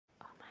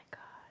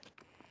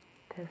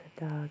There's a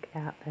dog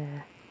out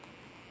there.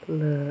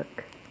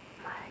 Look.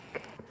 My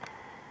goodness.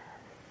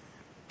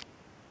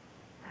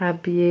 How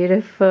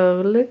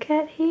beautiful. Look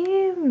at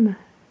him.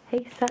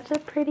 He's such a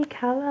pretty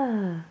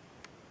colour.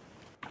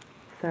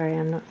 Sorry,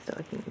 I'm not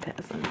stalking in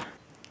person.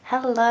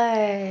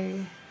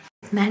 Hello.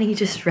 Manny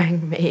just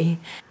rang me.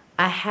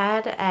 I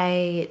had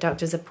a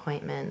doctor's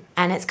appointment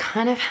and it's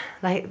kind of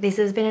like, this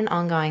has been an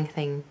ongoing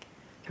thing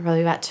for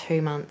probably about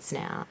 2 months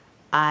now.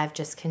 I've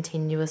just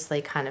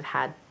continuously kind of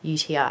had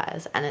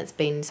UTIs and it's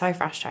been so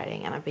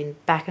frustrating, and I've been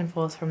back and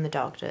forth from the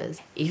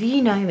doctors. If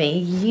you know me,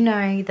 you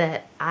know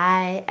that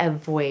I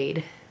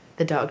avoid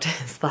the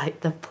doctors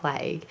like the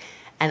plague,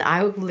 and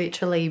I will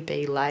literally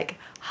be like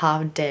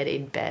half dead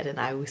in bed and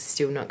I will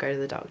still not go to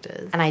the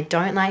doctors. And I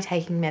don't like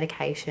taking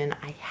medication.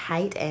 I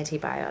hate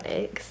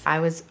antibiotics. I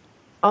was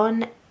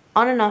on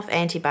and off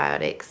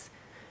antibiotics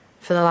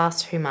for the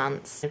last 2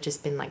 months. I've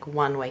just been like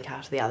 1 week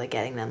after the other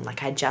getting them.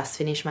 Like I just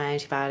finished my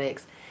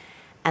antibiotics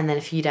and then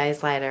a few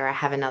days later I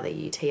have another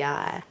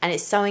UTI. And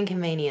it's so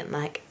inconvenient.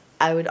 Like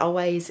I would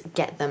always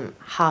get them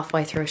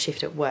halfway through a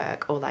shift at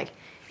work or like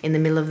in the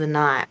middle of the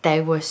night.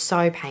 They were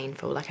so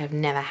painful. Like I've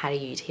never had a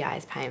UTI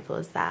as painful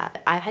as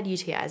that. I've had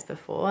UTIs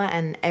before,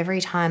 and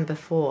every time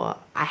before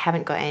I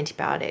haven't got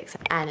antibiotics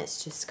and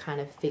it's just kind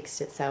of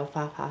fixed itself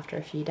up after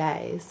a few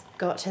days.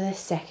 Got to the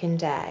second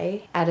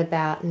day at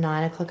about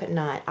 9 o'clock at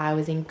night. I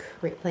was in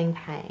crippling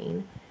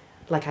pain.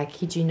 Like I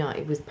kid you not,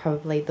 it was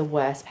probably the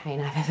worst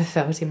pain I've ever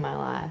felt in my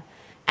life.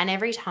 And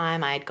every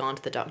time I had gone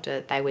to the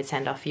doctor, they would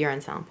send off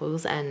urine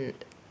samples and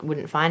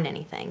wouldn't find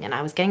anything, and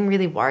I was getting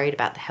really worried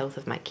about the health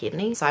of my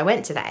kidney. So I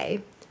went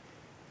today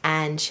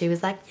and she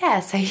was like, yeah,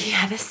 so you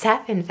have a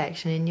staph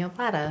infection in your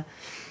bladder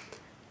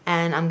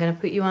and I'm gonna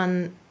put you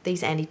on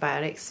these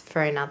antibiotics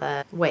for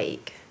another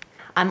week.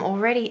 I'm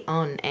already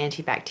on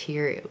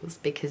antibacterials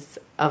because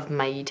of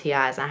my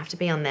UTIs. I have to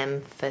be on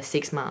them for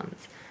 6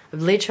 months.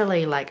 I've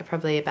literally like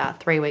probably about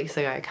 3 weeks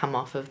ago come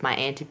off of my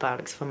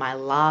antibiotics for my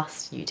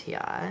last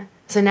UTI.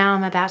 So now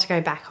I'm about to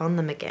go back on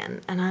them again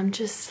and I'm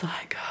just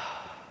like, oh.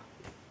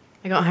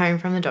 I got home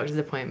from the doctor's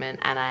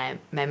appointment and I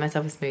made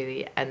myself a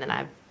smoothie, and then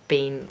I've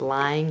been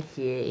lying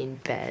here in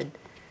bed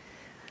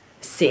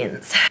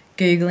since,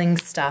 Googling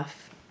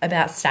stuff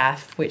about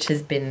staph, which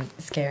has been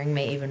scaring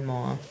me even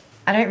more.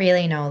 I don't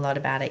really know a lot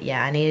about it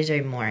yet. I need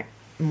to do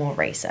more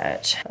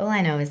research. All I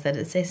know is that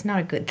it's not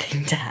a good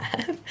thing to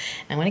have.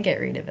 I want to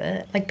get rid of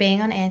it. Like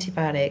being on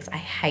antibiotics, I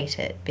hate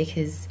it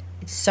because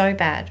it's so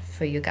bad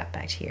for your gut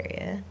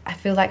bacteria. I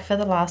feel like for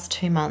the last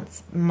 2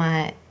 months,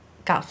 my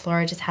gut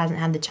flora just hasn't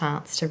had the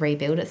chance to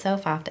rebuild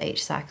itself after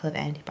each cycle of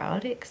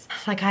antibiotics.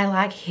 Like I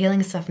like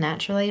healing stuff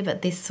naturally,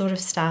 but this sort of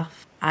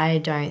stuff, I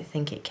don't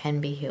think it can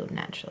be healed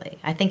naturally.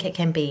 I think it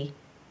can be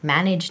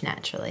managed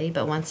naturally,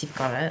 but once you've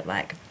got it,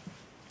 like,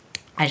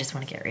 I just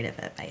want to get rid of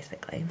it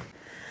basically.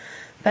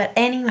 But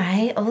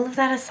anyway, all of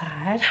that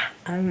aside,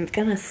 I'm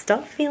gonna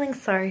stop feeling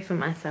sorry for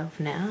myself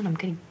now and I'm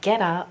gonna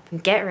get up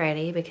and get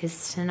ready,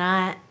 because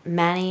tonight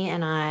Manny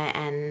and I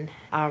and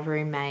our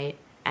roommate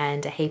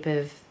and a heap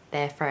of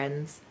their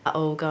friends are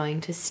all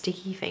going to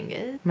Sticky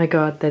Fingers. My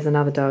God, there's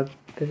another dog.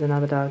 There's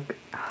another dog.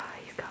 Oh,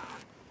 he's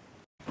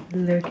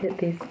gone. Look at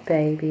this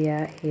baby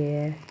out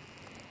here,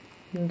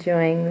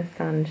 enjoying the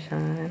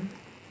sunshine.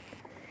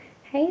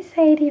 Hey,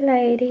 Sadie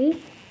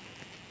lady.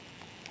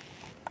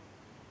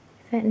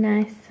 Is that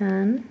nice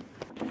sun?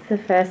 It's the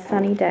first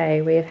sunny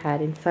day we have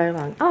had in so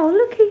long. Oh,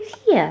 look who's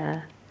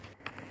here.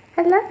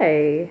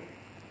 Hello.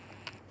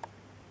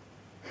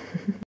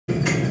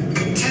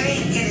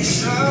 Take it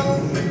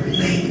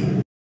slowly.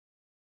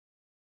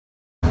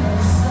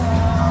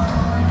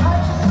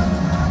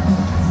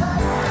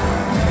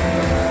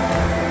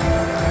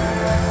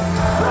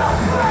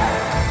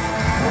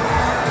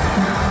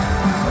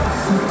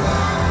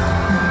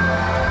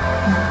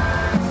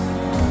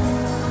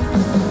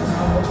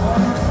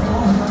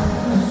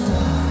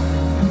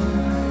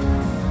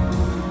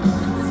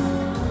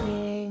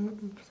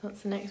 So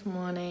it's the next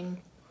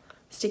morning.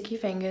 Sticky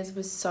Fingers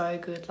was so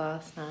good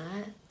last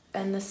night.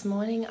 And this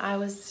morning I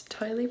was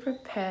totally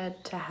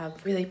prepared to have a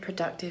really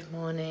productive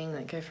morning,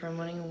 like go for a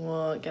morning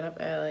walk, get up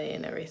early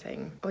and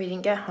everything. We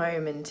didn't get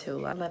home until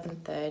like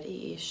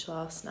 11:30ish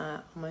last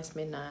night, almost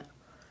midnight.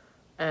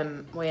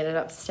 We ended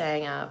up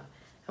staying up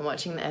and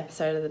watching the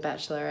episode of The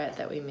Bachelorette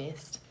that we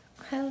missed.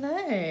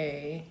 Hello.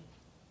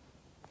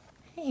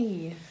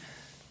 Hey.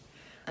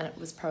 And it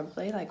was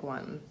probably like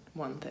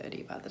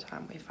 1:30 by the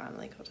time we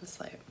finally got to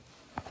sleep.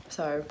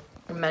 So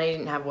Manny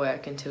didn't have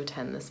work until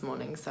 10 this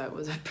morning, so it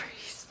was a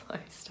pretty slow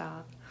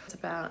start. It's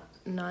about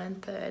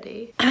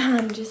 9:30.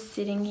 I'm just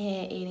sitting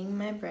here eating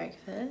my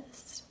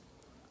breakfast.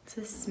 It's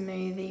a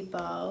smoothie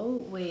bowl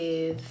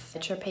with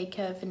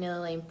Tropika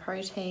vanilla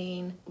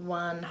protein,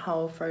 1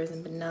 whole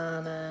frozen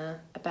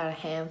banana, about a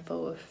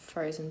handful of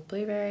frozen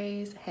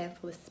blueberries, a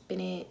handful of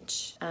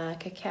spinach,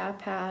 cacao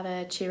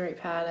powder, chili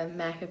powder,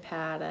 maca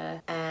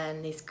powder,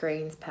 and this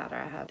greens powder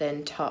I have.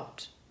 Then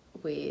topped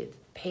with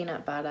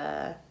peanut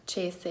butter,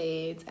 chia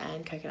seeds,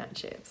 and coconut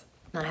chips.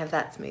 And I have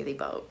that smoothie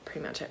bowl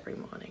pretty much every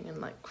morning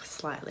and like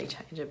slightly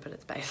change it, but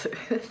it's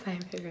basically the same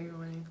every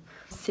morning.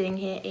 Sitting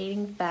here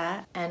eating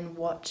that and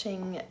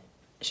watching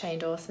Shane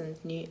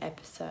Dawson's new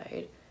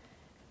episode.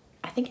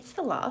 I think it's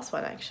the last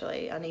one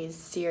actually, on his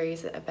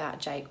series about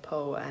Jake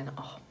Paul, and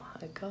oh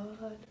my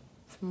god,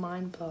 it's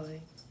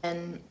mind-blowing.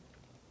 And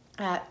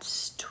at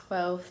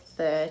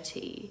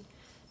 12:30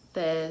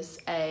 there's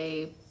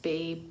a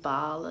Be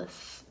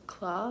Barless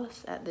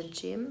class at the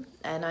gym,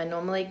 and I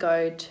normally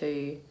go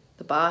to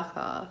the bar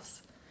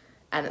class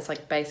and it's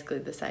like basically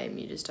the same,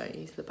 you just don't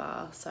use the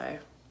bar, so I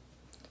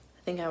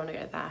think I want to go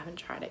to that. I haven't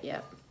tried it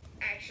yet.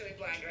 Actually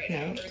blind right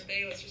now.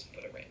 Birthday, let's just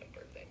put a random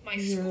birthday. My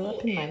You're school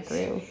up in my is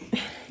grill.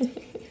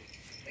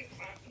 like,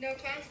 no,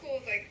 clown school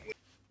is like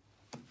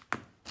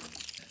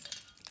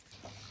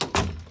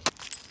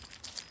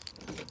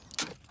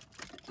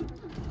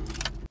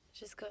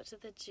Just got to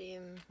the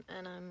gym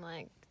and I'm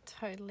like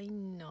totally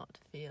not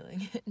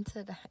feeling it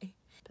today.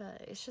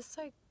 But it's just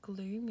so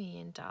gloomy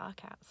and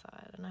dark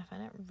outside, and I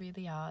find it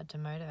really hard to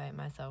motivate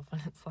myself when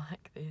it's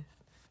like this.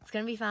 It's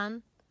gonna be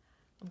fun.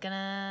 I'm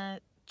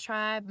gonna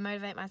try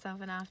motivate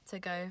myself enough to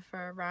go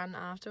for a run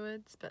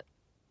afterwards, but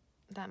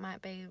that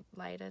might be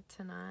later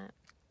tonight.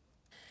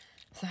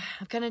 So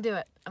I'm gonna do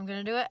it. I'm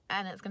gonna do it,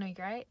 and it's gonna be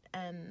great,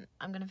 and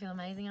I'm gonna feel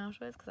amazing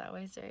afterwards because I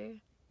always do. I'm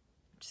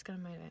just gonna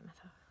motivate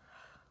myself.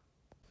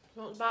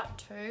 Well, it's about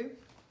 2.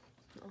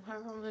 I'm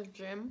home from the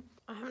gym.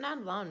 I haven't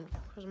had lunch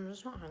because I'm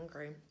just not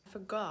hungry. I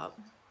forgot.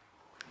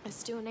 I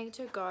still need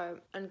to go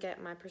and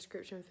get my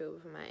prescription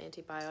filled for my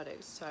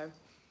antibiotics, so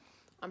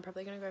I'm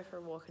probably going to go for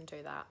a walk and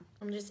do that.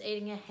 I'm just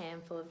eating a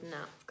handful of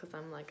nuts because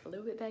I'm like a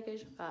little bit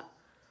peckish, but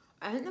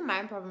I think the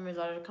main problem is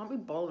that I can't be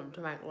bothered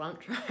to make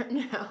lunch right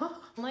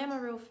now. Normally I'm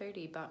a real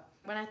foodie, but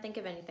when I think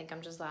of anything,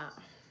 I'm just like,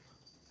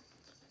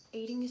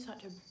 eating is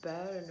such a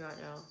burden right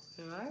now,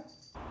 you know?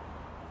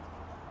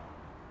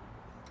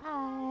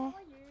 Hi.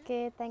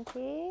 Good, thank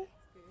you.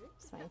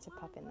 Just wanted to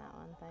pop in that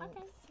one, thanks.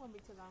 Okay, won't be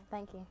too long.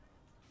 Thank you.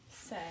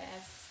 So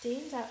I've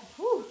steamed up,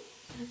 whew,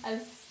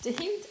 I've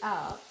steamed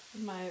up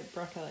my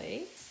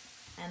broccoli,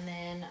 and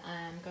then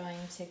I'm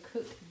going to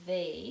cook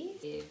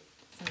these with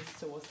some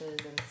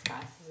sauces and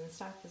spices and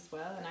stuff as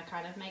well, and I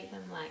kind of make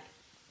them like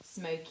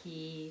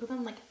smoky, call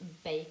them like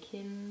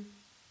bacon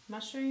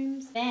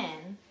mushrooms.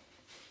 Then,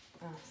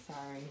 oh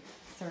sorry,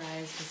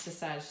 Soraya's just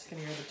decided she's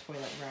going to go to the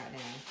toilet right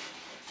now.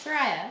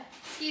 Soraya,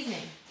 excuse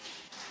me.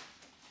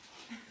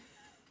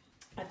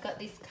 I've got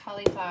this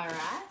cauliflower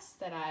rice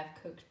that I've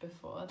cooked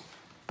before.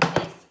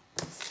 This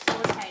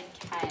sauteed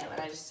kale,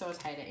 and I just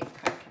sauteed it in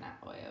coconut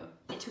oil.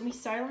 It took me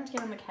so long to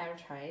get on the kale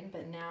train,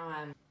 but now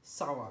I'm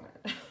so on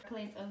it.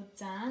 Broccoli's all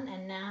done,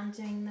 and now I'm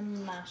doing the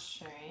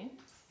mushrooms.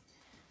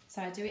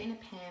 So I do it in a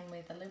pan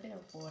with a little bit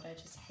of water,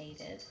 just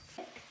heated.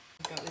 Oh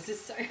God, this is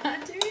so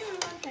hard to do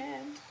with one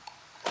hand.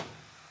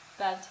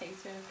 About a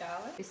teaspoon of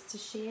garlic.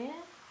 Worcestershire.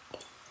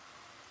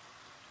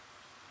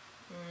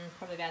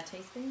 Probably about a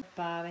teaspoon.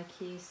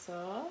 Barbecue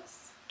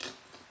sauce.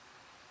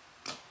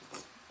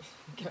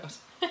 God,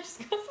 I just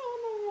got some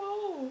on the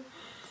wall.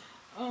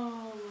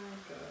 Oh my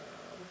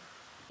God.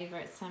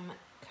 Favorite, some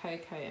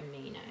cocoa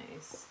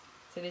aminos.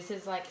 So this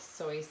is like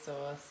soy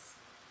sauce,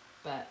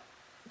 but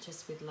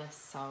just with less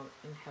salt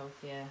and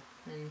healthier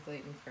and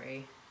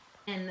gluten-free.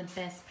 And the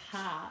best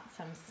part,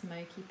 some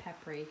smoky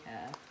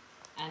paprika.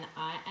 And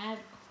I add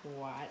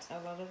quite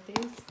a lot of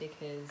this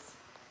because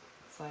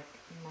it's like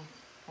my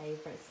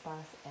favourite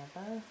spice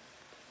ever. I'm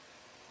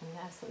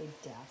gonna absolutely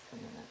douse them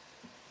in it.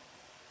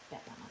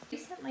 About that much.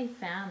 Recently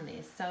found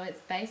this, so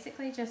it's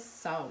basically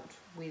just salt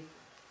with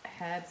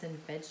herbs and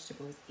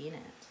vegetables in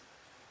it,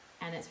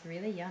 and it's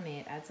really yummy.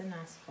 It adds a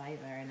nice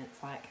flavour, and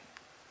it's like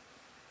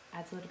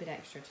adds a little bit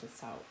extra to the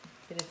salt, a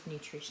bit of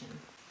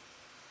nutrition.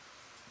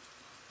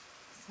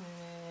 So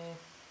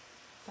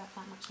about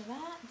that much of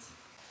that,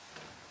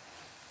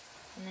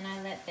 and then I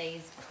let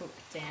these cook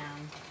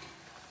down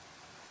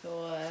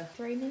for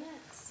 3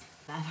 minutes.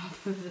 That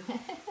off of there.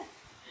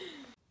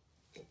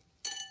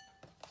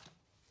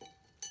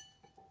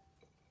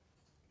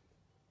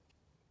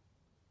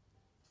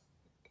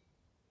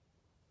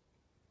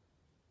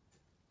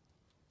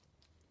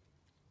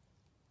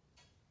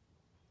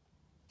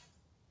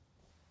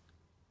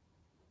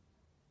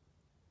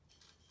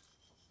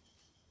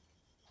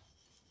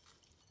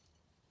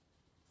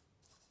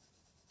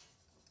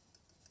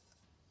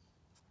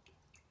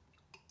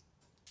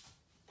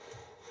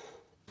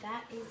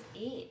 That is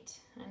it.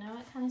 I know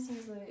it kind of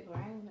seems a little bit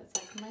boring, but it's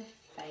like my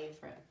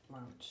favourite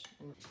lunch.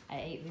 And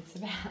I eat this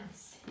about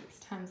 6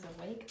 times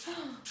a week.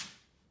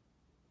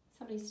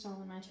 Somebody's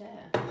stolen my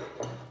chair.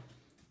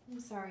 I'm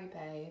sorry,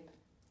 babe.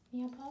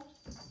 Yeah, Pod?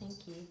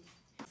 Thank you.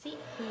 Sit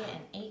here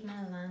and eat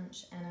my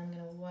lunch, and I'm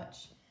going to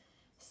watch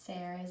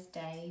Sarah's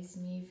Day's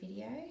new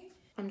video.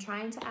 I'm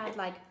trying to add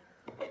like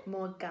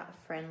more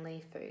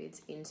gut-friendly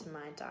foods into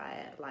my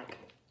diet, like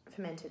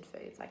fermented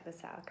foods like the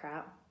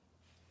sauerkraut,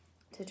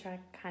 to try to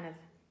kind of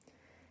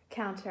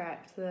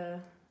counteract the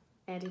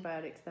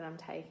antibiotics that I'm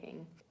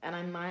taking. And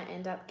I might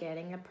end up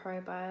getting a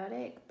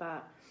probiotic,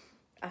 but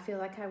I feel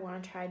like I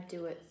want to try to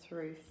do it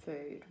through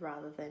food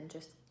rather than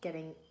just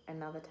getting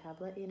another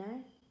tablet, you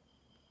know?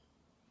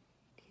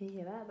 Can you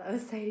hear that? That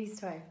was Sadie's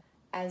toy.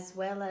 As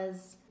well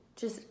as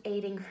just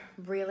eating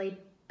really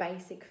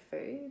basic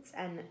foods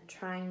and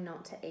trying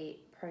not to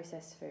eat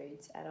processed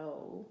foods at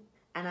all.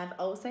 And I've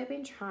also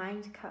been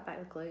trying to cut back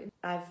the gluten.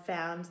 I've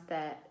found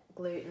that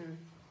gluten,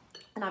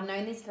 and I've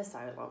known this for so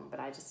long, but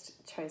I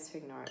just chose to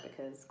ignore it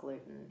because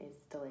gluten is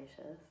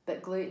delicious.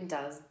 But gluten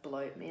does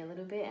bloat me a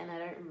little bit, and I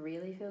don't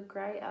really feel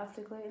great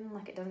after gluten.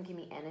 Like, it doesn't give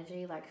me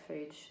energy like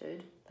food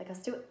should. Like, I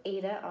still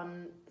eat it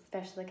on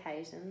special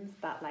occasions,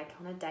 but like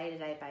on a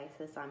day-to-day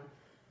basis, I'm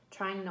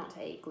trying not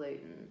to eat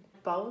gluten.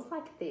 Bowls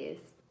like this,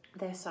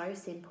 they're so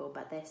simple,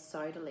 but they're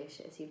so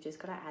delicious. You've just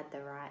got to add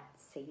the right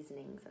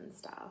seasonings and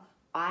stuff.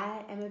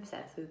 I am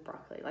obsessed with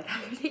broccoli. Like,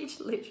 I could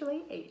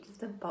literally eat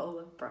just a bowl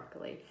of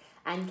broccoli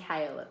and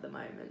kale at the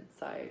moment.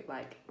 So,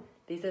 like,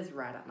 this is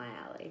right up my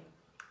alley.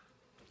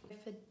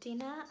 For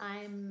dinner,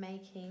 I'm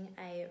making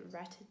a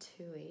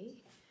ratatouille,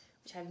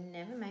 which I've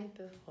never made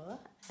before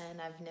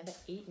and I've never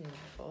eaten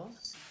before.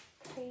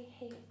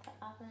 Preheat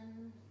the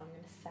oven. I'm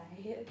going to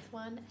say it's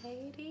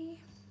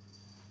 180,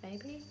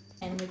 maybe.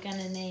 And we're going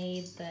to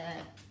need the...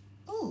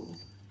 Ooh,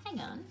 hang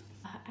on.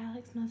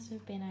 Alex must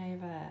have been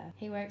over.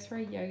 He works for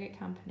a yogurt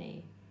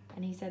company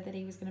and he said that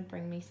he was going to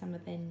bring me some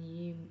of their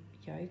new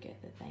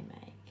yogurt that they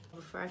make.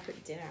 Before I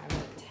cook dinner, I'm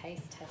going to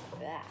taste test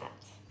that.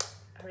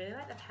 I really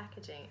like the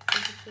packaging. It's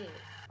super cute.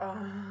 Oh,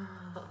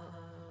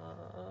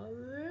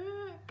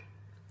 look.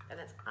 And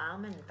it's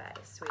almond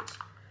based, which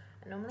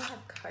I normally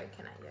have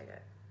coconut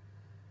yogurt.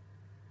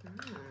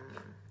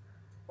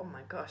 Oh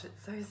my gosh,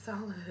 it's so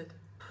solid.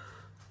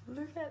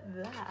 Look at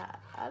that.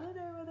 I don't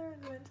know whether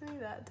it's meant to be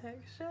that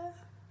texture.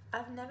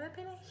 I've never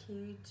been a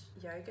huge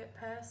yogurt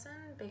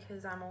person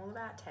because I'm all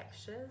about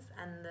textures,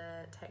 and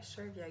the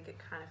texture of yogurt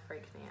kind of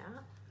freaked me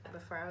out.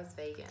 Before I was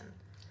vegan,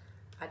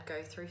 I'd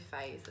go through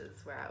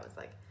phases where I was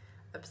like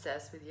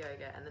obsessed with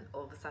yogurt, and then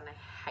all of a sudden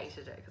I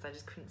hated it because I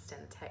just couldn't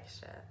stand the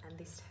texture, and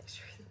this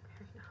texture isn't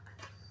very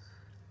nice.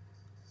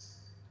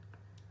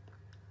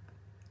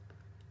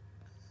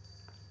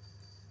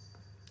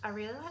 I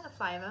really like the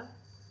flavour,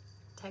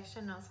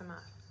 texture not so much.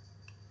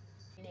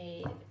 We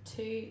need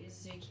 2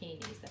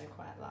 zucchinis that are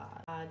quite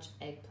large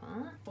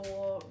eggplant,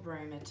 4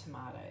 Roma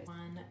tomatoes,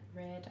 1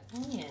 red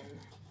onion.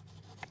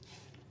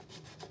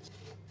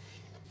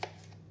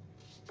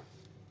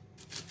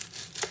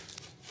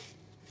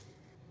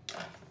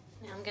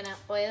 Now I'm gonna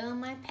oil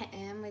my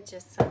pan with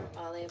just some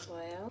olive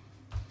oil.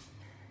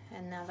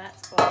 And now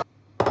that's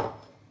oil.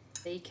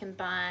 So you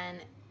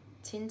combine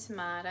tinned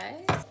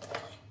tomatoes,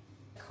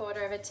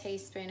 1/4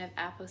 teaspoon of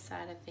apple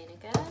cider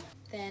vinegar,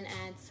 then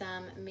add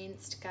some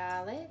minced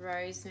garlic,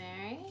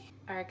 rosemary,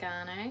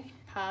 oregano,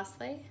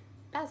 parsley,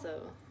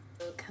 basil.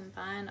 We'll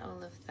combine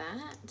all of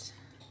that,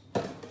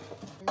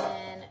 and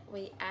then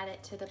we add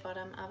it to the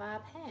bottom of our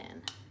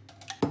pan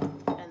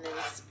and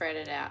then spread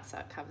it out so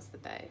it covers the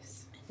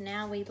base.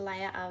 Now we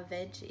layer our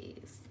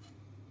veggies.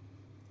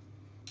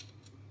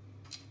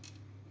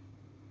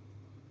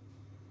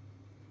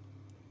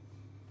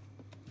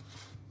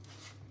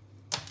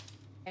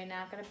 We're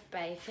now going to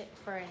bake it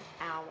for an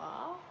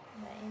hour.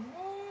 In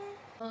there,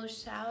 all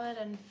showered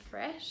and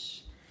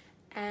fresh,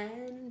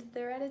 and the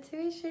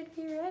ratatouille should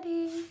be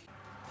ready. It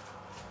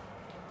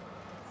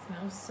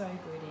smells so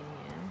good in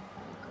here.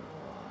 Oh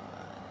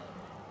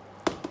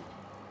god.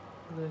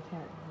 Look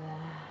at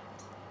that.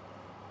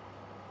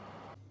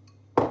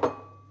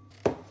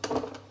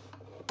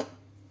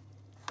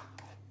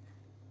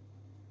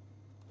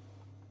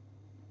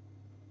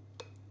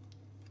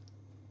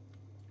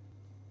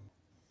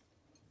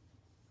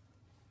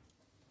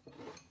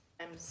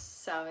 I'm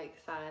so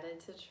excited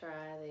to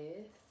try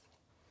this.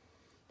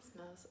 It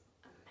smells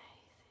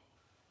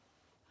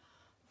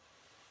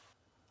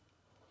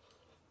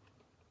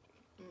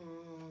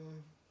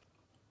amazing.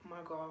 Oh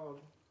my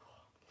god.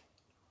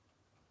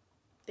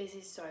 This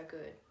is so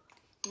good.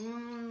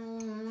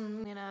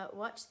 I'm gonna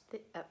watch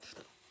the...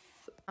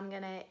 I'm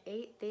gonna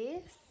eat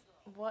this,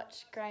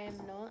 watch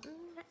Graham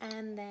Norton,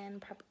 and then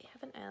probably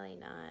have an early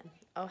night.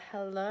 Oh,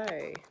 hello.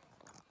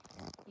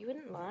 You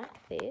wouldn't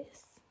like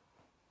this.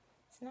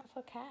 It's not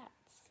for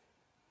cats.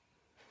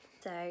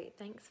 So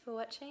thanks for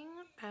watching,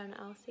 and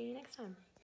I'll see you next time.